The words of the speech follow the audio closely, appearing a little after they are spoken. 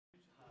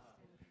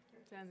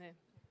Stand there.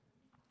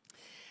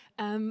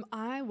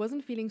 I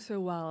wasn't feeling so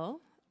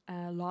well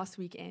last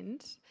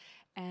weekend,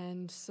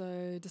 and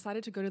so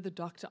decided to go to the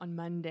doctor on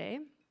Monday.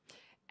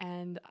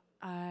 And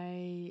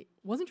I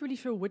wasn't really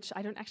sure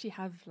I don't actually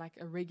have like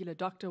a regular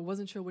doctor,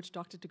 wasn't sure which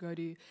doctor to go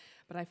to,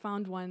 but I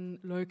found one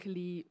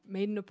locally,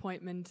 made an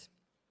appointment,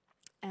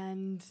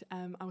 and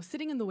I was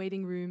sitting in the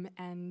waiting room,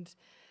 and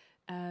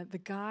the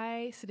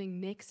guy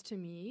sitting next to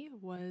me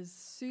was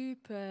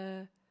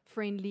super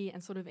friendly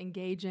and sort of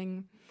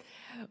engaging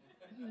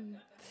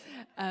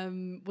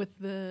with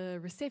the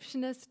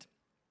receptionist.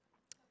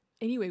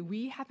 Anyway,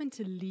 we happened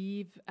to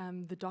leave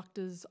the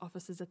doctor's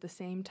offices at the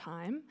same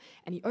time,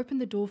 and he opened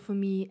the door for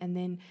me, and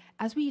then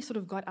as we sort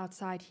of got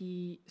outside,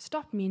 he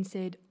stopped me and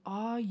said,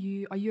 are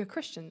you a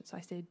Christian? So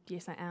I said,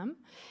 yes, I am.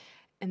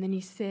 And then he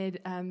said,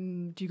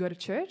 do you go to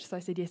church? So I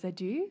said, yes, I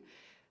do.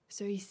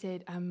 So he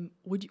said,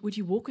 would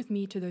you walk with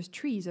me to those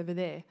trees over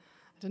there?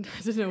 I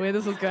didn't know where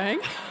this was going.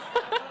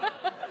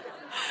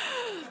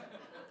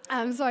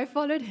 So I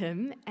followed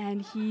him,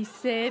 and he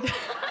said,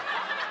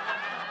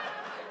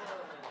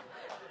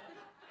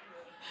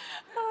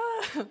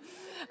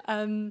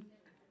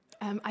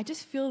 I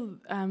just feel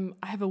I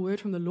have a word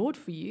from the Lord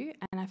for you,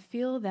 and I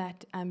feel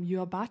that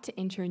you're about to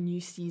enter a new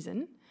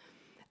season.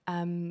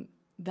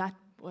 That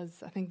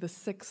was, I think, the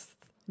 6th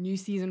new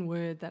season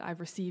word that I've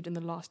received in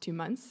the last 2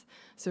 months.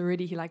 So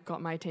already he got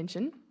my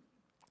attention.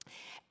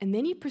 And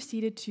then he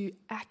proceeded to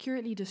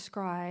accurately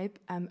describe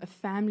a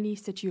family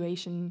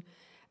situation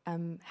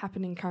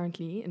happening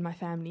currently in my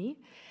family.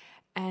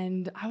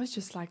 And I was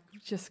just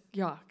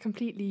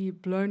completely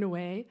blown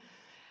away.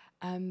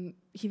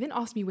 He then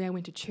asked me where I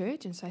went to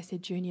church, and so I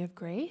said, Journey of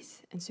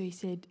Grace. And so he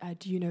said,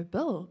 do you know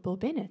Bill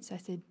Bennett? So I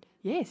said,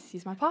 yes,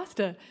 he's my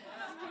pastor.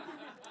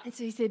 And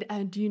so he said,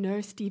 do you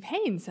know Steve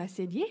Haynes? I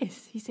said,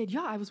 yes. He said,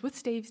 yeah, I was with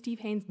Steve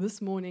Haynes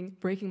this morning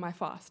breaking my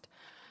fast.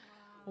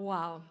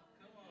 Wow.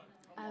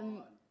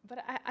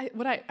 But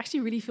what I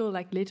actually really feel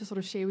like led to sort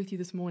of share with you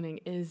this morning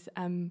is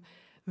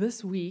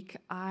this week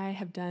I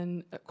have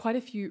done quite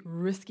a few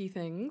risky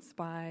things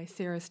by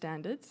Sarah's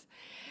standards.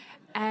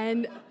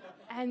 And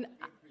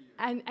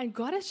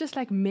God has just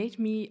like met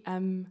me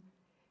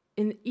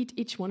in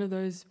each one of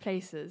those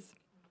places.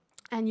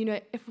 And you know,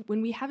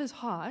 when we have His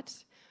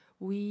heart,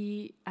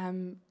 we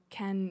can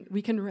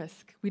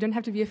risk. We don't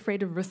have to be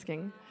afraid of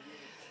risking.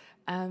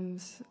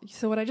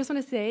 So what I just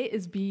want to say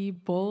is be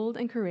bold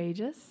and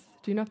courageous.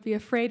 Do not be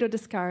afraid or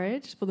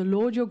discouraged, for the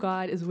Lord your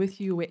God is with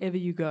you wherever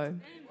you go.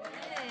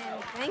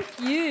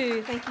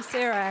 Amen. Thank you,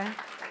 Sarah.